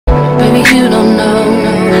You don't know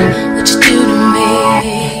what you do to me,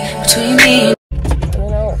 between me. I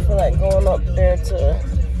mean, I don't feel like going up there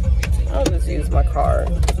I'll just use my car.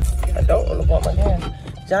 I don't want to pump my gas.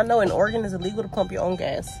 Y'all know in Oregon it's illegal to pump your own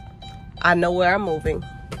gas. I know where I'm moving.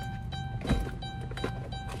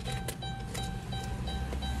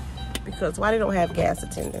 Because why they don't have gas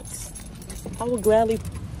attendants? I would gladly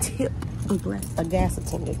tip a gas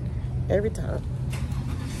attendant every time.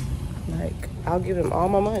 Like, I'll give them all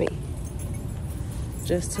my money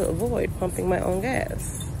just to avoid pumping my own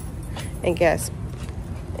gas. And gas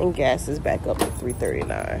is back up to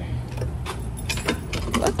 $3.39.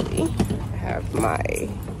 Luckily, I have my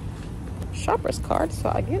shopper's card,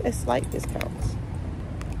 so I get a slight discount.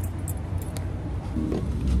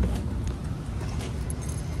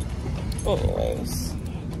 Anyways,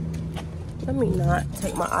 let me not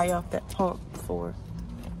take my eye off that pump before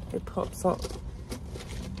it pumps up.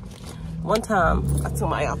 One time, I took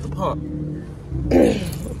my eye off the pump.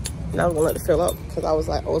 And I was gonna let it fill up because I was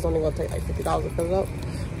like, oh, it's only gonna take like $50 to fill it up.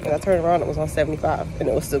 And I turned around, it was on 75 and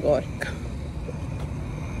it was still going.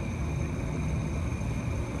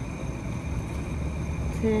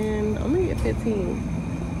 I'm gonna get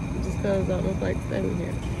 15 just because I don't look like standing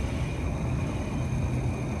here.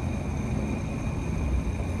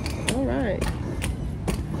 All right.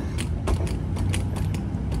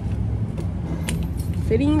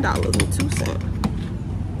 $15.02.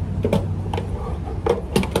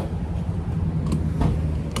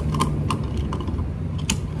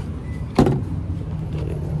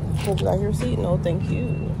 Would you like your receipt? No, thank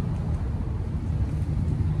you.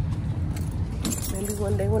 Maybe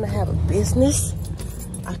one day when I have a business,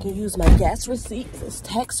 I can use my gas receipts as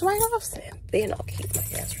tax write-offs, and then I'll keep my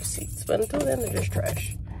gas receipts. But until then, they're just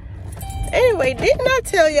trash. Anyway, didn't I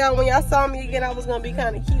tell y'all when y'all saw me again, I was gonna be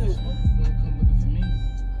kind of cute?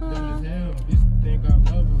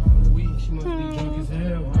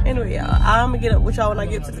 Anyway, y'all, I'm gonna get up with y'all when I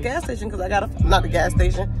get to the gas station because I gotta, not the gas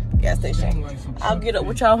station. I'll get up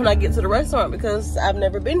with y'all when I get to the restaurant because I've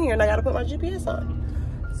never been here and I gotta put my GPS on.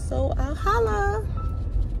 So I'll holla.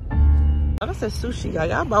 I said sushi,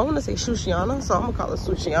 y'all. I want to say Sushiana, so I'm gonna call it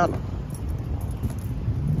Sushiana.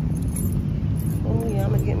 Oh yeah,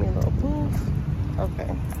 I'm gonna get me a little booth.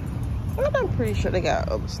 Okay. Well, I'm pretty sure they got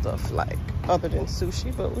other stuff like other than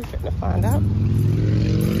sushi, but we're gonna find out.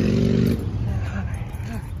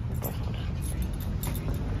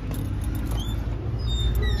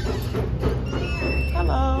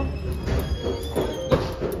 Hello.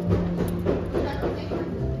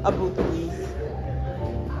 A booth, please.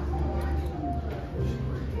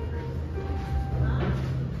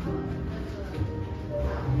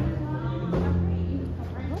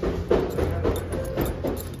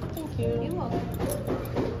 Thank you. You're welcome.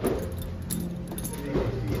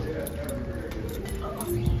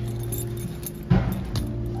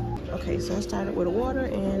 Okay, so I started with a water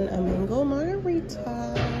and a mango margarita.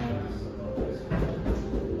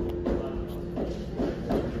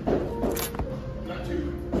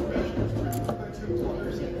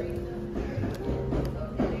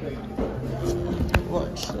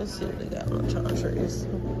 Let's see what they got lunch entrees.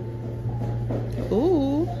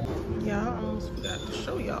 Ooh, y'all, I almost forgot to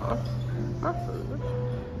show y'all my food.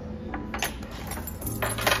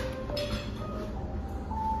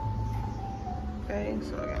 Okay,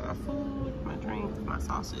 so I got my food, my drink, my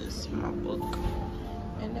sauces, my book,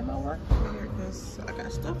 and then my work over here because I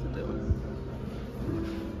got stuff to do.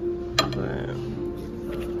 But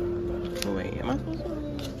wait, am I supposed to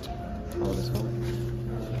hold this one?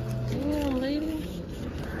 Damn, lady.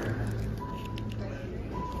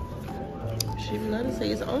 She let us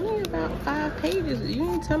say it's only about 5 pages. You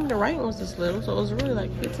didn't tell me the writing was this little, so it was really like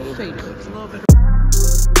 15 pages. It's a little bit.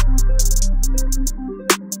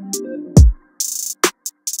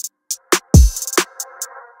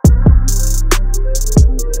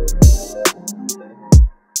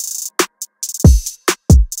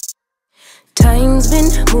 Time's been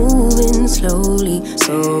moving slowly,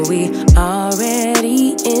 so we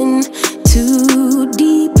already in too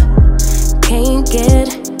deep. Can't get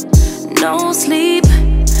no sleep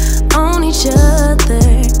on each other,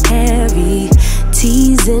 heavy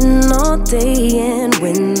teasing all day, and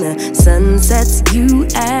when the sun sets, you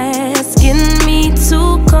asking me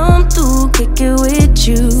to come through, kick it with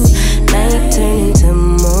you. Night turn into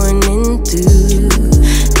morning dew,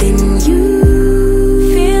 then you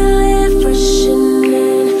feel it rushing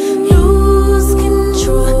in, lose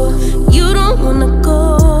control. You don't wanna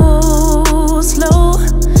go slow,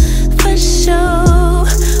 for sure.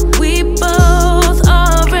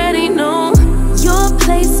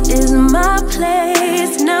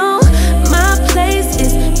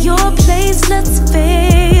 Let's face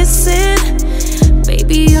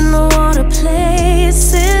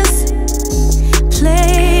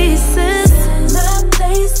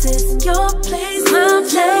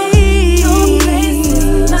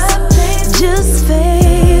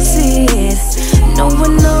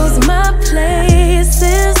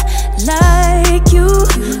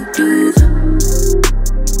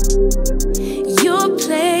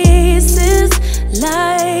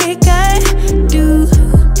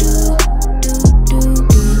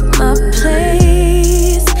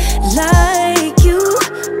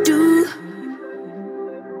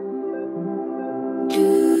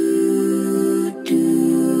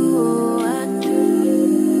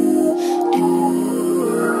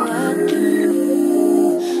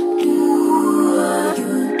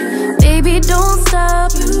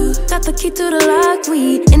got the key to the lock,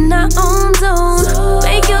 we in our own zone.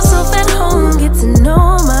 Make yourself at home, get to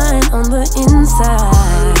know mine on the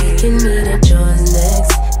inside. Can meet at yours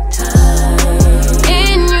next time.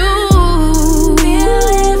 And you feel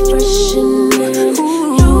it fresh and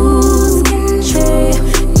lose control.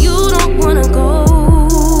 You don't wanna go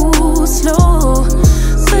slow,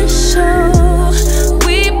 for sure.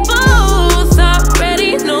 We both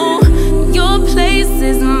already know your place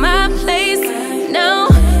is my place. Now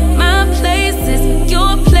my place is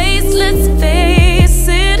your place. Let's face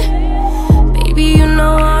it, baby, you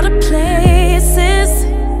know all the places.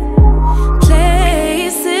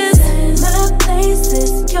 My place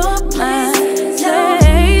is your place. Your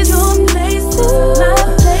place is my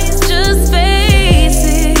place. Just face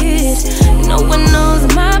it, no one knows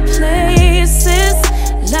my places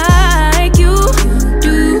like you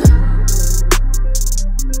do.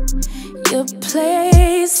 Your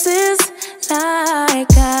places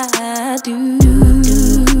like I do.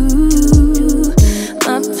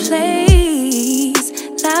 My place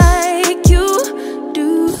like you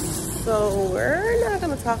do. So we're not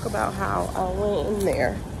gonna talk about how I went in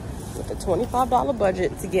there with a $25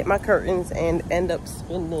 budget to get my curtains and end up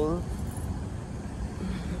spending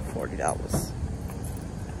 $40.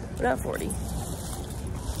 Not 40,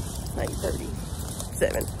 like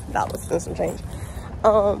 $37 and some change.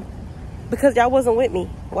 Because y'all wasn't with me.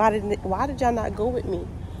 Why did y'all not go with me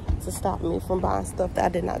to stop me from buying stuff that I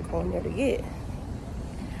did not go in there to get?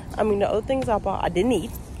 I mean, the other things I bought, I did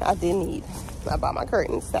need. I bought my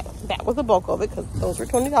curtains. That was the bulk of it because those were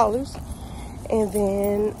 $20. And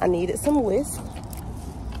then I needed some wisp.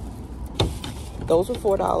 Those were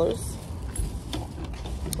 $4.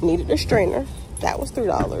 I needed a strainer. That was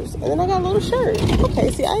 $3. And then I got a little shirt.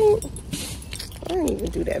 Okay, see, I didn't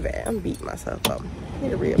even do that bad. I'm beating myself up. I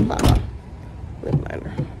need to reapply my lip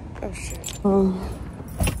liner. Oh shit.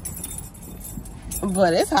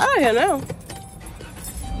 But it's hot here now.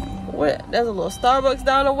 What? There's a little Starbucks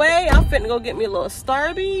down the way. I'm finna go get me a little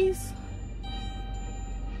Starbies.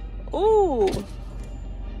 Ooh.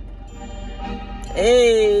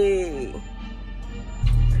 Hey.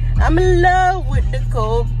 I'm in love with the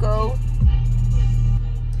cocoa.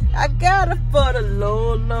 I got it for the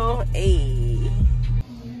low, low. Hey.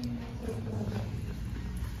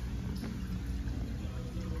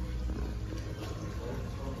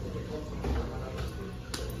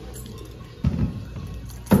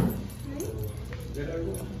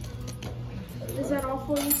 Is that all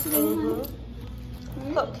for you today?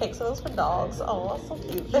 Mm-hmm. Cupcakes, those for dogs. Oh, that's so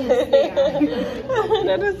cute. Yes,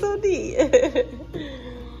 that is so neat.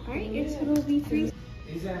 Alright, yes, it'll be 3.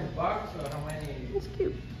 Is that in a box or how many? It's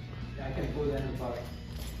cute. I can put that in a box.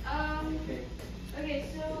 Okay,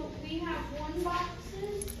 so we have 1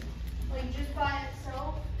 boxes, like just by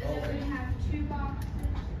itself, and then we have 2 boxes.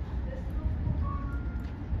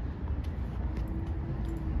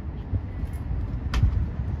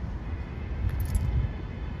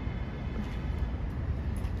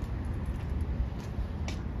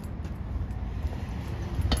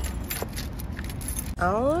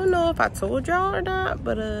 I don't know if I told y'all or not,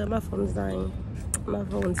 but my phone's dying. My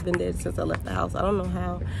phone's been dead since I left the house. I don't know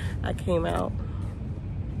how I came out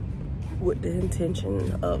with the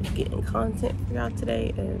intention of getting content for y'all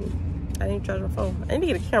today, and I didn't charge my phone. I need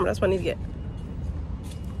to get a camera. That's what I need to get.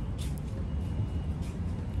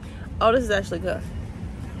 Oh, this is actually good.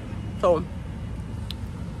 So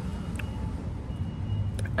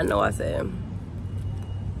I know I said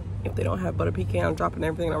if they don't have butter pecan, I'm dropping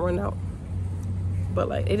everything and I run out. But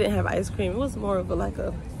like, it didn't have ice cream. It was more of like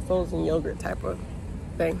a frozen yogurt type of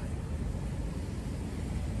thing.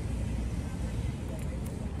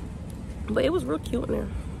 But it was real cute in there.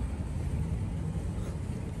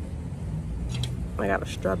 I got a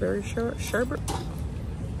strawberry sherbet.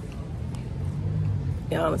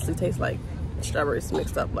 It honestly tastes like strawberries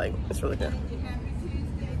mixed up. Like, it's really good.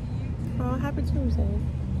 Oh, happy Tuesday.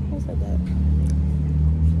 Who said that?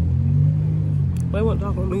 Well, they weren't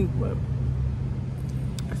talking to me, but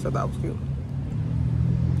I said that was cute.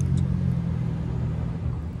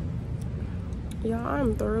 Yeah,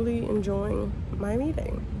 I'm thoroughly enjoying my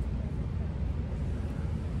meeting.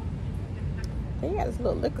 They got this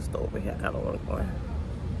little liquor store over here. I kind of want to go in.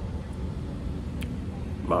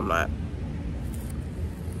 But I'm not.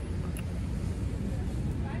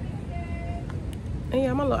 And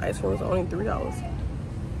yeah, my little ice cream was only $3.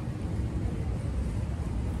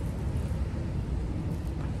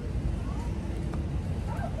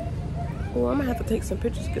 Well, I'm gonna have to take some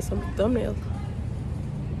pictures, get some thumbnails.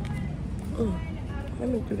 Let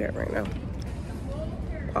me do that right now.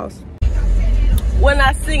 Pause. When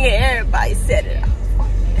I sing it, everybody set it up.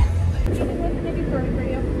 What can I do for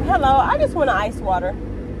you? Hello, I just want an ice water.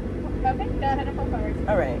 Okay, go ahead and pull forward.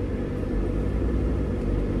 All right.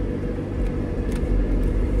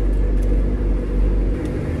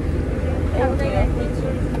 Thank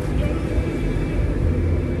you.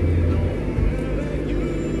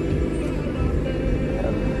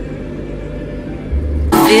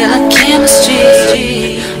 Feel like chemistry.